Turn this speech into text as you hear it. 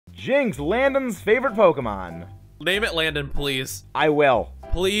Jinx, Landon's favorite Pokemon. Name it Landon, please. I will.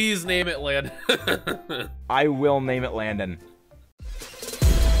 Please name it Landon. I will name it Landon.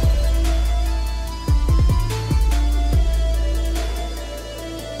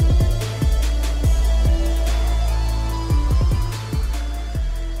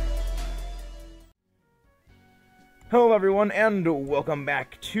 Hello everyone, and welcome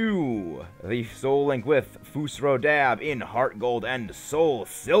back to the Soul Link with Fusro Dab in Heart Gold and Soul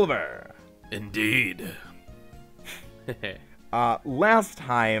Silver. Indeed. Last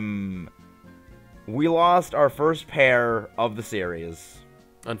time, we lost our first pair of the series.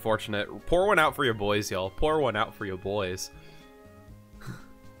 Unfortunate. Pour one out for your boys, y'all. Pour one out for your boys.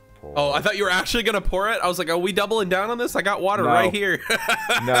 Oh, I thought you were actually gonna pour it? I was like, are we doubling down on this? I got water right here.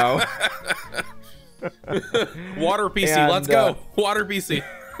 No. Water PC, and, let's go. Water PC.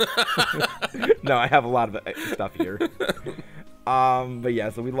 No, I have a lot of stuff here. But yeah,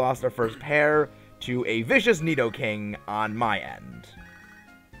 so we lost our first pair to a vicious Nidoking on my end.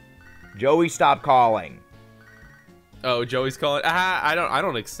 Joey, stop calling. Oh, Joey's calling. I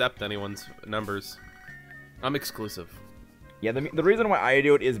don't accept anyone's numbers. I'm exclusive. Yeah, the reason why I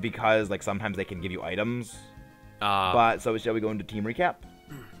do it is because like sometimes they can give you items. But so shall we go into team recap?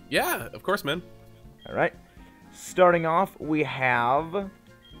 Yeah, of course, man. All right. Starting off, we have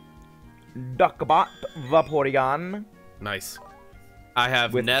Duckbot Vaporeon. Nice. I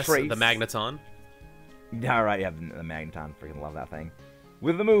have Ness the Magneton. All right, you have the Magneton. Freaking love that thing.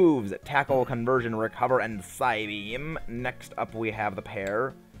 With the moves, Tackle, Conversion, Recover, and Psybeam. Next up, we have the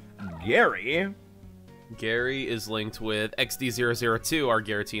pair, Gary. Gary is linked with XD002, our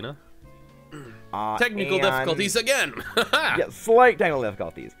Giratina. Technical difficulties again. Yeah, slight technical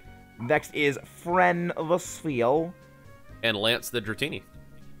difficulties. Next is Fren the Spheal. And Lance the Dratini.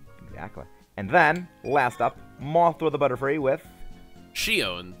 Exactly. And then, last up, Mothra the Butterfree with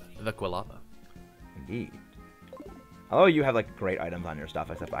Shion the Quilava. Indeed. Although you have like great items on your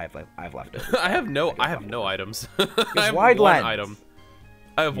stuff, except I have left it. I have no items. I have wide one lens. item.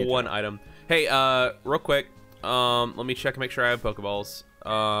 I have one item. Hey, real quick, let me check and make sure I have Pokeballs.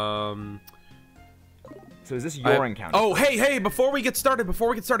 So is this your encounter? Oh, hey, before we get started,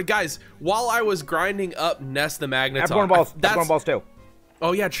 guys, while I was grinding up Ness the Magneton. Everyone balls too.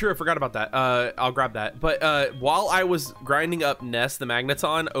 Oh yeah, true, I forgot about that. I'll grab that. But while I was grinding up Ness the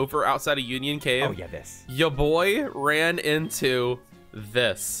Magneton over outside of Union Cave. Oh yeah, this. Your boy ran into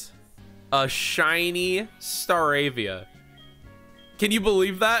this. A shiny Staravia. Can you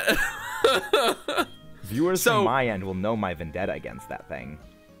believe that? Viewers from my end will know my vendetta against that thing.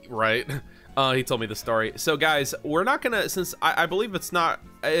 Right. He told me the story. So guys, we're not gonna, since I believe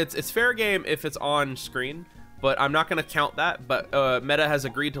it's fair game if it's on screen, but I'm not gonna count that. But Meta has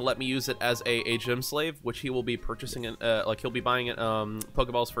agreed to let me use it as a HM slave, which he will be purchasing. Like he'll be buying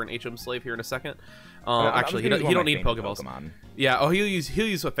Pokeballs for an HM slave here in a second. Actually, he don't need Pokeballs. Yeah. Oh, he'll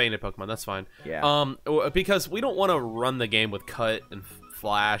use a fainted Pokemon. That's fine. Yeah. Because we don't want to run the game with Cut and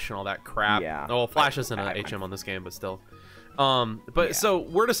Flash and all that crap. Yeah. Oh, well, Flash isn't an HM on this game, but still. So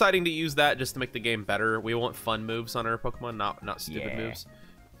we're deciding to use that just to make the game better. We want fun moves on our Pokemon, not stupid moves.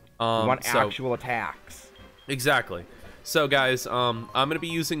 We want actual attacks. Exactly. So guys, I'm gonna be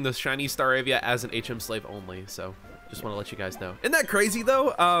using the shiny Staravia as an HM slave only. So just want to let you guys know. Isn't that crazy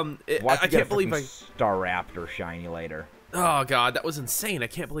though? I can't believe Staraptor shiny later. Oh god, that was insane. I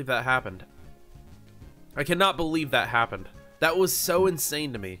can't believe that happened. I cannot believe that happened. That was so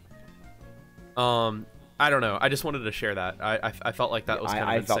insane to me. I don't know. I just wanted to share that. I felt like that was kind of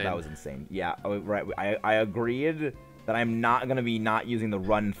insane. I felt that was insane. Yeah, right. I agreed that I'm not going to be not using the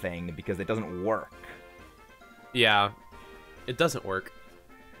run thing because it doesn't work. Yeah, it doesn't work.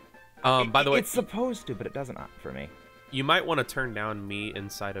 By the way, it's supposed to, but it doesn't for me. You might want to turn down me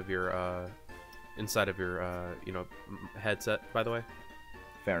inside of your headset. By the way.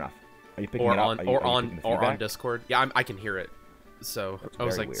 Fair enough. Are you picking it up? Or on Discord? Yeah, I can hear it. So I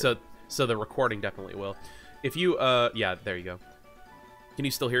was like, weird. So the recording definitely will. If you, yeah, there you go. Can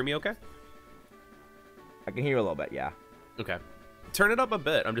you still hear me okay? I can hear you a little bit, yeah. Okay. Turn it up a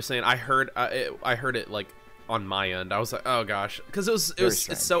bit. I'm just saying, I heard it like on my end. I was like, oh gosh, because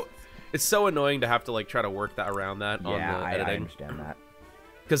it's so annoying to have to like try to work that around that on the editing. I understand that.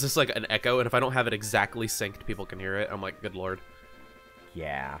 Because it's like an echo, and if I don't have it exactly synced, people can hear it. I'm like, good lord.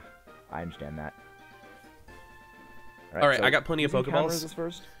 Yeah, I understand that. All right, so I got plenty of Pokeballs. This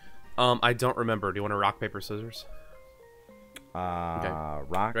first? I don't remember. Do you want to rock, paper, scissors? Okay.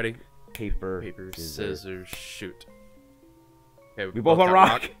 Rock. Ready? Paper, scissors, shoot. Okay, we both on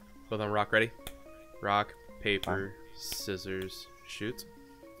rock. Both on rock. Ready? Rock, paper, scissors, shoot.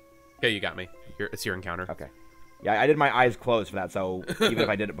 Okay, you got me. It's your encounter. Okay. Yeah, I did my eyes closed for that, so even if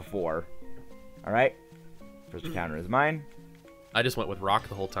I did it before. Alright. First encounter is mine. I just went with rock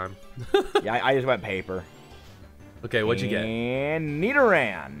the whole time. Yeah, I just went paper. Okay, what'd you get? And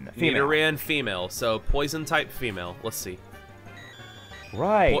Nidoran. Female. Nidoran female. So poison type female. Let's see.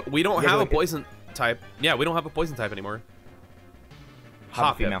 Right. We don't have a poison type. Yeah, we don't have a poison type anymore.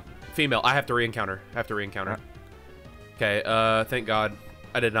 Hop female. Female. I have to re-encounter. Okay, thank God.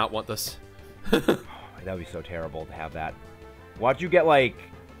 I did not want this. That would be so terrible to have that. Watch you get, like,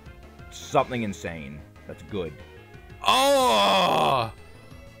 something insane. That's good. Oh!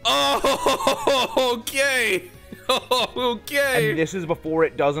 Oh, okay! Okay! And this is before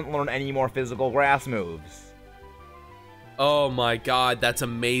it doesn't learn any more physical grass moves. Oh my God, that's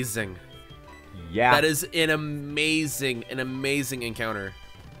amazing. Yeah. That is an amazing encounter.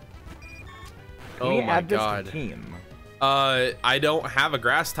 Can we add this to the team? I don't have a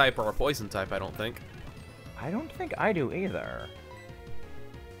grass type or a poison type, I don't think. I don't think I do either.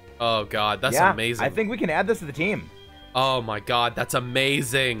 Oh God, that's amazing. I think we can add this to the team. Oh my God, that's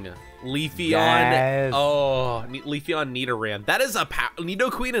amazing. Leafeon. Yes. Oh, Leafeon Nidoran. That is a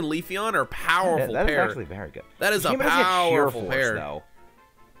Nidoqueen and Leafeon are powerful that pair. Is actually very good. That is a powerful pair. Though.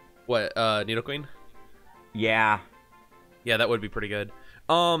 What, Nidoqueen? Yeah. Yeah, that would be pretty good.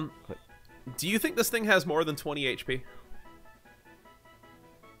 Do you think this thing has more than 20 HP?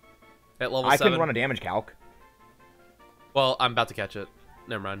 At level 7? I couldn't run a damage calc. Well, I'm about to catch it.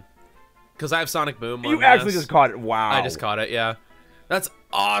 Never mind. Because I have Sonic Boom. You actually just caught it. Wow. I just caught it, yeah. That's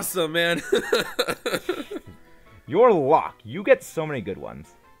awesome, man. Your luck. You get so many good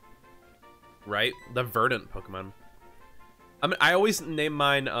ones. Right? The verdant Pokemon. I mean, I always name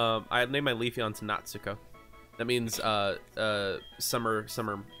mine, I name my Leafeon to Natsuko. That means,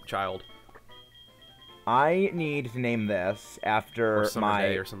 summer child. I need to name this after or summer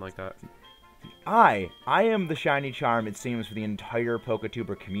day or something like that. I am the shiny charm, it seems, for the entire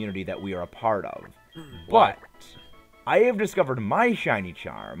PokeTuber community that we are a part of. But I have discovered my shiny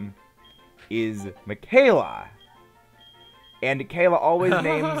charm is Michaela. And Kayla always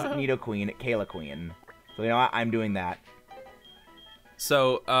names Nidoqueen Kayla Queen. So you know what? I'm doing that.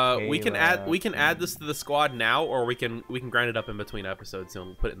 So we can add this to the squad now, or we can grind it up in between episodes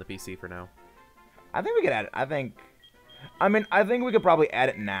and put it in the PC for now. I think we could add it. I think we could probably add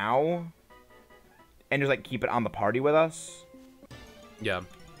it now. And just like keep it on the party with us. Yeah.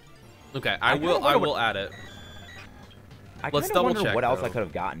 Okay, I will add it. Let's double check. What else I could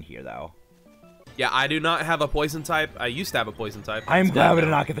have gotten here though. Yeah, I do not have a poison type. I used to have a poison type. I'm glad we did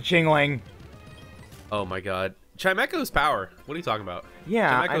not get the Chingling. Oh my God. Chimecho's power. What are you talking about?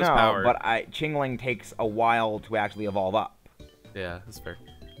 Yeah, Chimecho's I know, power. but Chingling takes a while to actually evolve up. Yeah, that's fair.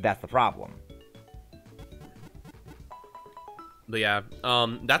 That's the problem. But yeah,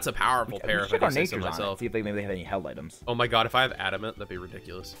 that's a powerful pair. Check our natures on it. See if maybe they have any held items. Oh my God, if I have adamant, that'd be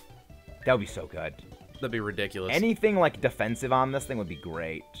ridiculous. That would be so good. That'd be ridiculous. Anything like defensive on this thing would be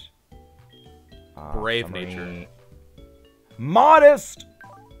great. Brave summary. nature. Modest.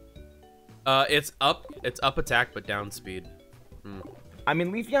 It's up attack but down speed. I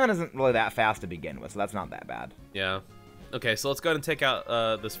mean, Leafeon isn't really that fast to begin with, so that's not that bad. Yeah. Okay, so let's go ahead and take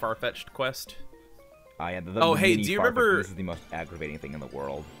out this far-fetched quest. Yeah, hey, do you remember? This is the most aggravating thing in the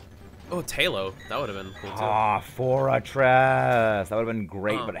world. Oh, Talo. That would have been cool, too. Fortress. That would have been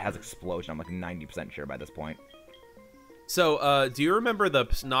great, but it has Explosion. I'm like 90% sure by this point. So, do you remember the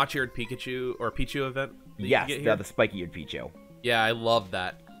notch-eared Pikachu or Pichu event? Yes, the spiky-eared Pichu. Yeah, I love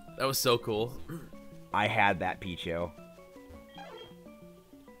that. That was so cool. I had that Pichu.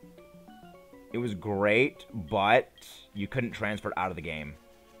 It was great, but you couldn't transfer it out of the game.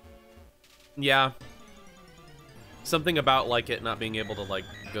 Yeah. Something about like it not being able to like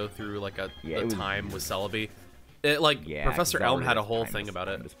go through like a time with Celebi. It like Professor Elm had a whole thing about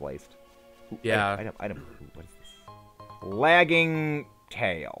it. Displaced. Yeah. Item. What is this? Lagging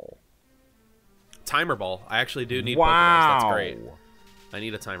tail. Timer ball. I actually do need Wow. Pokemon. That's great. I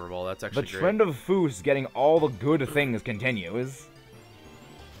need a timer ball. That's actually great. The trend of Foos getting all the good things continues.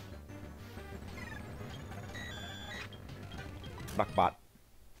 Buckbot.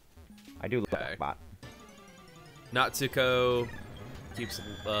 I do love Buckbot. Natsuko keeps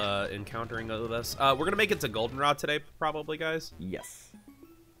encountering with us. We're gonna make it to Goldenrod today, probably, guys. Yes.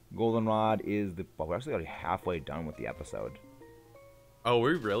 Goldenrod is the. Well, we're actually already halfway done with the episode. Oh,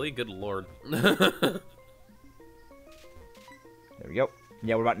 we're really? Good lord. There we go.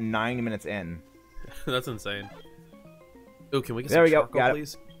 Yeah, we're about 9 minutes in. That's insane. Ooh, can we get some charcoal,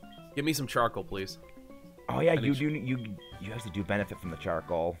 please? Give me some charcoal, please. Oh yeah, you actually do benefit from the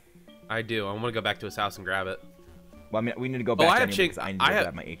charcoal. I do. I'm gonna go back to his house and grab it. Well, I mean, we need to go back to because I need to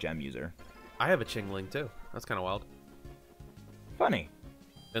grab my HM user. I have a Chingling too. That's kind of wild. Funny.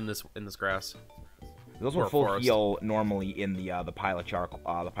 In this grass. Those Or were full forest. heal normally in the pile of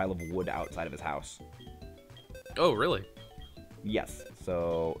the pile of wood outside of his house. Oh, really? Yes.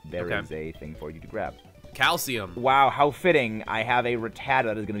 So there Okay. is a thing for you to grab. Calcium. Wow, how fitting! I have a Rattata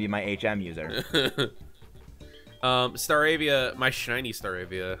that is going to be my HM user. Staravia, my shiny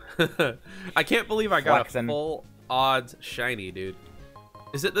Staravia. I can't believe I got Flexin'. a full odds shiny, dude.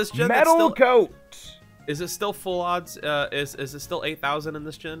 Is it this gen? that's Metal still, coat. is it still full odds? Is it still 8,000 in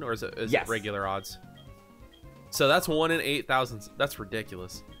this gen, or is it Yes. regular odds? So that's 1 in 8,000. That's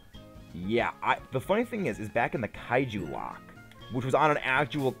ridiculous. Yeah. The funny thing is back in the Kaiju lock, which was on an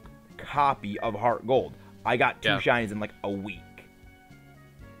actual copy of Heart Gold, I got 2 Yeah. shinies in like a week.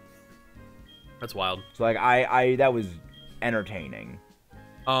 That's wild. So like I that was entertaining.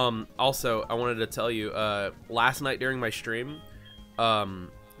 Also, I wanted to tell you, last night during my stream,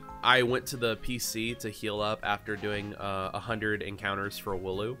 I went to the PC to heal up after doing 100 encounters for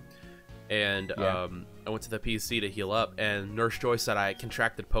Wooloo, and Yeah. I went to the PC to heal up, and Nurse Joy said I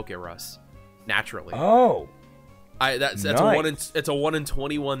contracted Pokerus naturally. Oh. That's Nice. a 1 in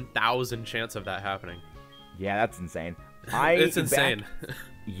 21,000 chance of that happening. Yeah, that's insane. It's insane.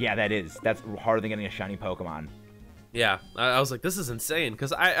 Yeah, that is. That's harder than getting a shiny Pokemon. Yeah, I was like, this is insane,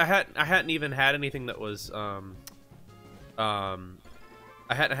 because I hadn't even had anything that was I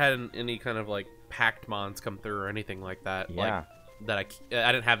hadn't had any kind of like packed mons come through or anything like that. Yeah. Like, that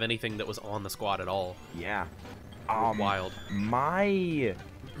I didn't have anything that was on the squad at all. Yeah. Wild. I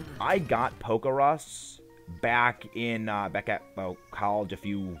got Pokerus back at college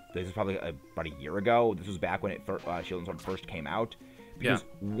this is probably about a year ago. This was back when Shield and Sword first came out. Because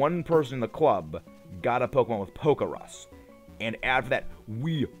one person in the club got a Pokemon with Pokerus. And after that,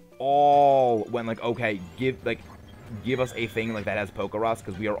 we all went like, okay, give us a thing like that has Pokerus,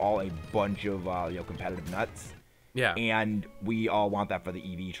 because we are all a bunch of competitive nuts. Yeah. And we all want that for the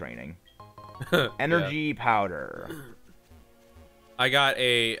EV training. Energy powder. I got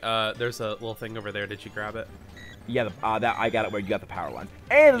a there's a little thing over there. Did you grab it? Yeah, that I got it where you got the power lens.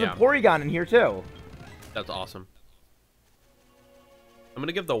 And there's Yeah. a Porygon in here too. That's awesome. I'm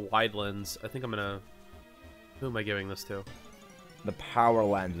gonna give the wide lens. I think I'm gonna. Who am I giving this to? The power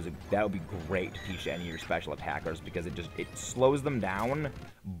lens that would be great to teach to any of your special attackers, because it slows them down,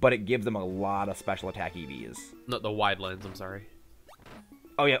 but it gives them a lot of special attack EVs. No, the wide lens. I'm sorry.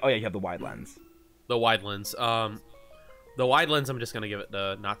 Oh yeah, you have the wide lens. The wide lens. The wide lens. I'm just gonna give it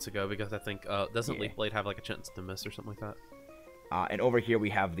to Natsuko, because I think doesn't Leaf Blade have like a chance to miss or something like that? And over here we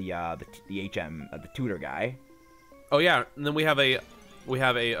have the HM, the tutor guy. Oh yeah, and then we have a what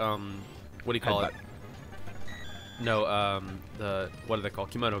do you call it? Headbutt. No, what are they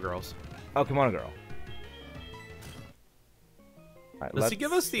called? Kimono girls. Oh, Kimono Girl. All right, Does he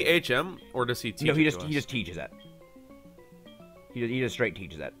give us the HM, or does he teach? No, he it to us? just teaches it. He just straight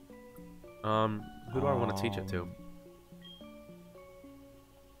teaches it. Who do I want to teach it to?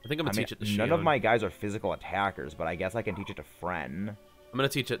 I think I'm gonna teach it to Shion. None of my guys are physical attackers, but I guess I can teach it to Fren. I'm gonna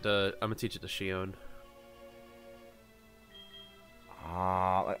teach it to Shion.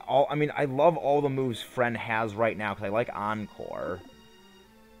 I love all the moves Fren has right now because I like Encore.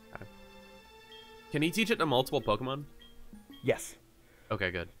 Can he teach it to multiple Pokemon? Yes.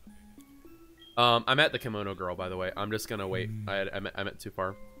 Okay, good. I'm at the Kimono Girl, by the way. I'm just gonna wait. I'm at too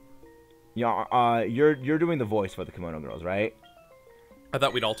far. Yeah. You're doing the voice for the Kimono Girls, right? I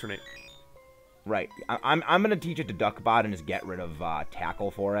thought we'd alternate. Right. I'm gonna teach it to Duckbot and just get rid of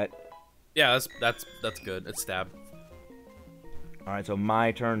Tackle for it. Yeah, that's good. It's stab. All right. So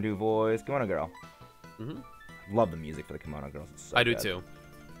my turn to voice Kimono Girl. Mhm. Love the music for the Kimono Girls. It's so I do good. too.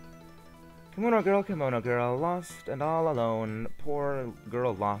 Kimono girl, lost and all alone. Poor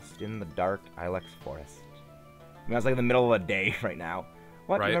girl lost in the dark Ilex forest. I mean, it's like in the middle of the day right now.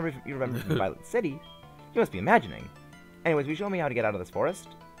 What? Right. You remember from Violet City? You must be imagining. Anyways, will you show me how to get out of this forest?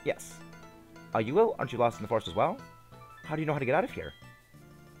 Yes. You will? Aren't you lost in the forest as well? How do you know how to get out of here?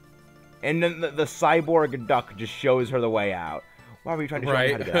 And then the cyborg duck just shows her the way out. Why were you trying to show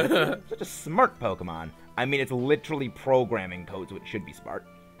me how to get out of here? Such a smart Pokemon. I mean, it's literally programming code, so it should be smart.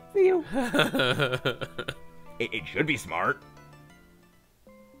 See you. It should be smart.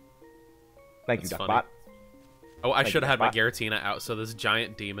 Thank That's you, Duckbot. funny. Oh, I Thank should you, have had my Duckbot. Giratina out, so this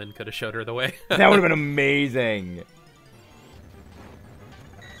giant demon could have showed her the way. That would have been amazing.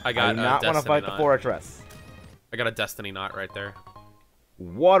 I got I do not want to fight the fortress. I got a Destiny Knot right there.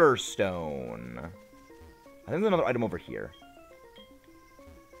 Waterstone. I think there's another item over here.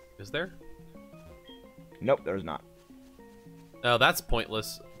 Is there? Nope, there's not. Oh, that's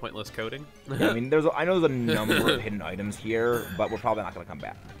pointless coding. Yeah, I mean, I know there's a number of hidden items here, but we're probably not going to come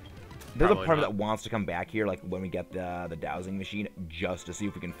back. There's a Probably part of not. that wants to come back here, like when we get the dowsing machine, just to see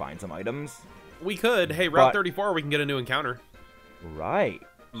if we can find some items. We could. Hey, Route But- 34, we can get a new encounter. Right.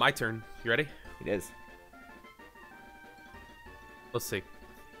 My turn. You ready? It is. Let's see.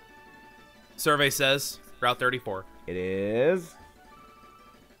 Survey says Route 34. It is.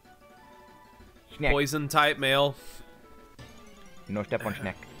 Schneck. Poison type male. No step on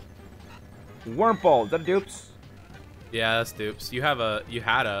Schneck. Wurmple. Is that a dupes? Yeah, that's dupes. You had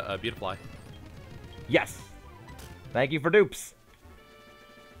a Beautifly. Yes. Thank you for dupes.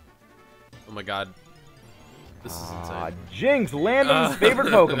 Oh my god. This is insane. Jinx, Landon's favorite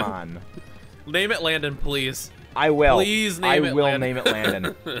Pokemon. Name it Landon, please. I will. Please name it I will Landon. name it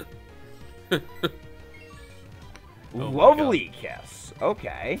Landon. Oh my Lovely kiss.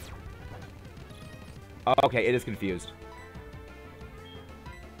 Okay. Okay, it is confused.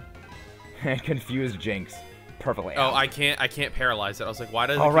 Confused Jinx. Perfectly. Oh, out. I can't paralyze it. I was like, why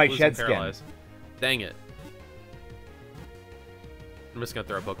does it All keep right, losing Shed Skin. paralyze? Dang it. I'm just gonna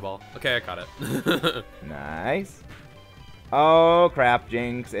throw a Pokeball. Okay, I caught it. Nice. Oh crap!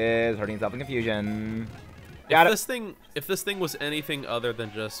 Jinx is hurting himself in confusion. Got it. If this thing was anything other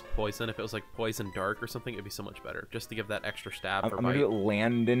than just poison, if it was like poison dark or something, it'd be so much better. Just to give that extra stab I'm for gonna bite. do it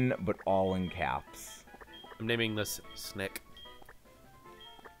Landon, but all in caps. I'm naming this Snick.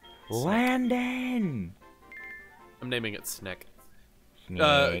 Landon. I'm naming it Snick. Snake.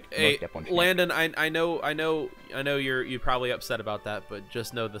 No Hey, step on Snake. Landon, I know you're probably upset about that, but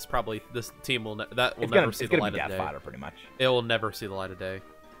just know this team will never see the light be of death day. fodder, pretty much. It will never see the light of day.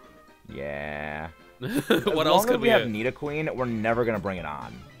 Yeah. What As else long could as we have do? Nidoqueen, we're never gonna bring it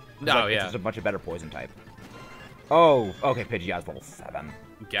on. No, It's yeah. just a bunch of better poison type. Oh, okay. Pidgeot's level 7.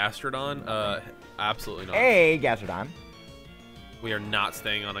 Gastrodon? Absolutely not. Hey, Gastrodon. We are not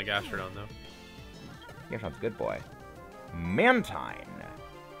staying on a Gastrodon though. Gastrodon's a good boy. Mantine.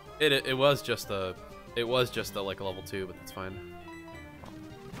 It was just a like a level 2, but that's fine.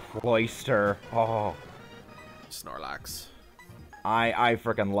 Cloyster. Oh, Snorlax. I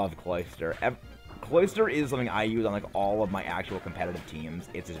freaking love Cloyster. Cloyster is something I use on like all of my actual competitive teams.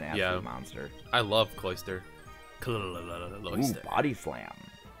 It's just an absolute monster. I love Cloyster. Ooh, Body Slam.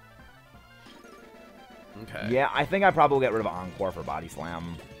 Okay. Yeah, I think I probably will get rid of Encore for Body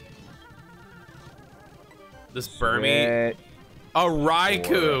Slam. This Burmy. Switch. A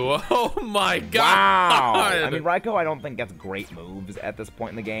Raikou! Oh my god! Wow! I mean, Raikou I don't think gets great moves at this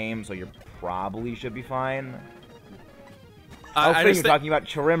point in the game, so you probably should be fine. I was just talking about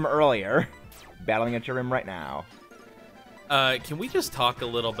Chirim earlier. Battling a Chirim right now. can we just talk a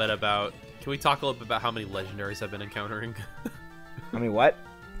little bit about... Can we talk a little bit about how many legendaries I've been encountering? I mean, what?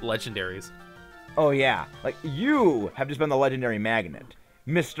 Legendaries. Oh, yeah. Like, you have just been the legendary magnet.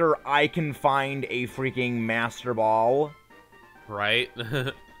 Mr. I can find a freaking Master Ball. Right?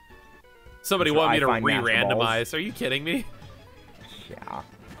 Somebody Mr. wanted me I to find Master re-randomize. Are you kidding me? Yeah.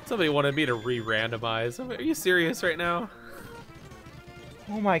 Somebody wanted me to re-randomize. Are you serious right now?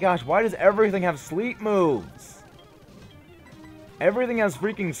 Oh my gosh, why does everything have sleep moves? Everything has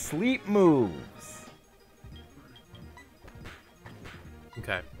freaking sleep moves.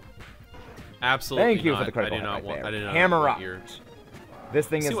 Okay. Absolutely Thank you not. for the critical I do not hit right want. there. I do not Hammer want up. your... This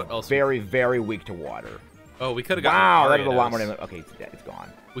thing See is what else we- very, very weak to water. Oh, we could have gotten Wow, an that is a lot more Ariados. damage. Okay, it's dead. It's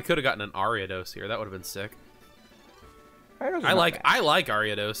gone. We could have gotten an Ariados here. That would have been sick. Ariados is I not like bad.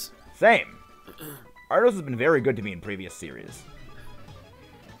 Ariados. Same. Ariados has been very good to me in previous series.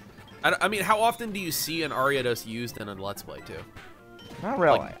 I mean, how often do you see an Ariados used in a Let's Play too? Not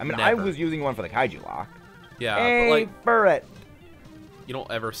really. Like, I mean, I never. was using one for the Kaiju Lock. Yeah, Hey, but like Burret. you don't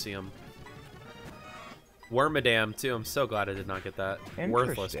ever see them. Wormadam too. I'm so glad I did not get that.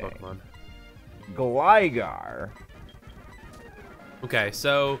 Worthless Interesting. Pokemon. Gligar. Okay,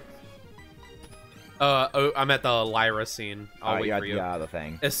 so I'm at the Lyra scene. I'll wait for you. Yeah, the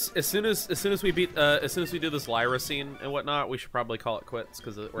thing. As soon as we do this Lyra scene and whatnot, we should probably call it quits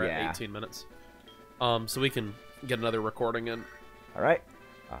because we're Yeah. at 18 minutes. So we can get another recording in. All right.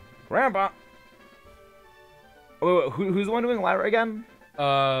 Grandpa. Wait, who's the one doing Lyra again?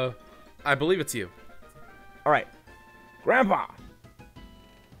 I believe it's you. All right. Grandpa.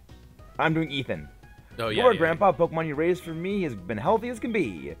 I'm doing Ethan. Oh yeah. Lord, yeah, Grandpa, Pokemon you raised for me has been healthy as can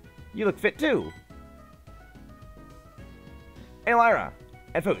be. You look fit too. Hey, Lyra.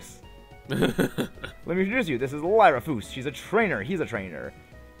 And Foos. Let me introduce you. This is Lyra Foos. She's a trainer. He's a trainer.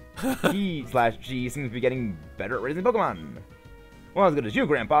 He/she seems to be getting better at raising Pokemon. Well, as good as you,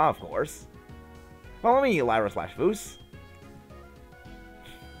 Grandpa, of course. Follow me, Lyra/Foos.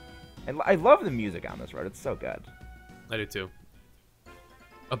 And I love the music on this road. It's so good. I do too.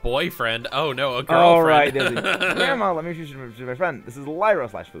 A boyfriend? Oh no, a girlfriend. All right, Grandma, let me introduce you to my friend. This is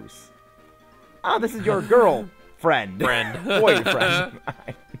Lyra/Foos. Ah, this is your girlfriend. Boyfriend.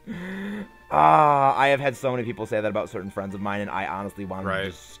 I have had so many people say that about certain friends of mine, and I honestly want to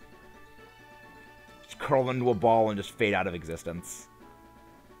just curl into a ball and just fade out of existence.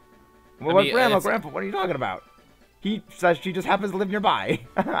 Well, I mean, Grandpa, what are you talking about? He says she just happens to live nearby.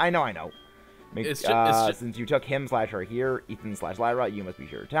 I know. Since you took him/her here, Ethan/Lyra, you must be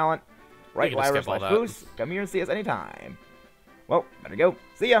sure talent. Right, Lyra/Boost, come here and see us anytime. Well, better go.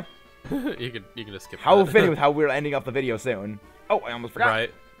 See ya. you can just skip. How fitting with how we're ending up the video soon. Oh, I almost forgot.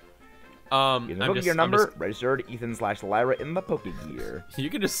 Right. Get the Pokegear number registered Ethan/Lyra in the Pokegear. You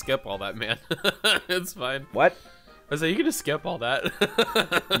can just skip all that, man. It's fine. What? I said you can just skip all that.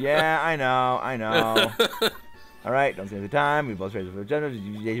 Yeah, I know. All right, don't spend the time. We both ready for the agenda.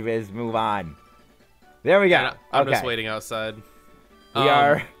 You guys move on. There we go. I'm just waiting outside. We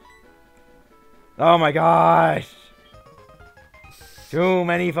are. Oh my gosh! Too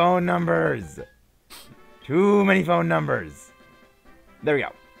many phone numbers. There we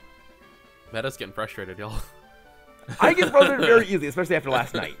go. Meta's getting frustrated, y'all. I get frustrated very easily, especially after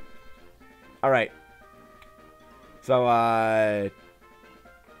last night. All right. So, oh,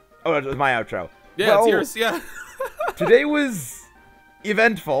 it was my outro. Yeah, it's yours. Yeah. Today was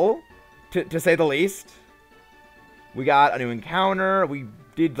eventful, to say the least. We got a new encounter. We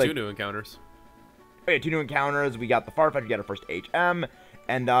did like 2 new encounters. Oh, yeah, 2 new encounters. We got the Farfetch. We got our first HM,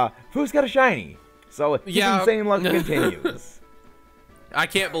 and Foo's got a shiny. So yeah, insane luck continues. I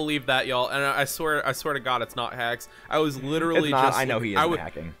can't believe that, y'all. And I swear to God, it's not hacks. I was literally it's not, just. I know he isn't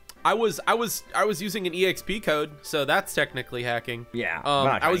hacking. I was using an EXP code, so that's technically hacking. Yeah.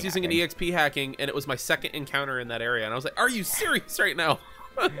 I was using an EXP hacking, and it was my second encounter in that area, and I was like, "Are you serious right now?"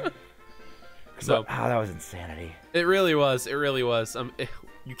 So that was insanity. It really was.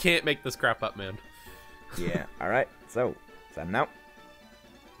 You can't make this crap up, man. Yeah. All right. So signing out.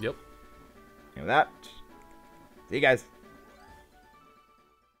 Yep. And with that, see you guys.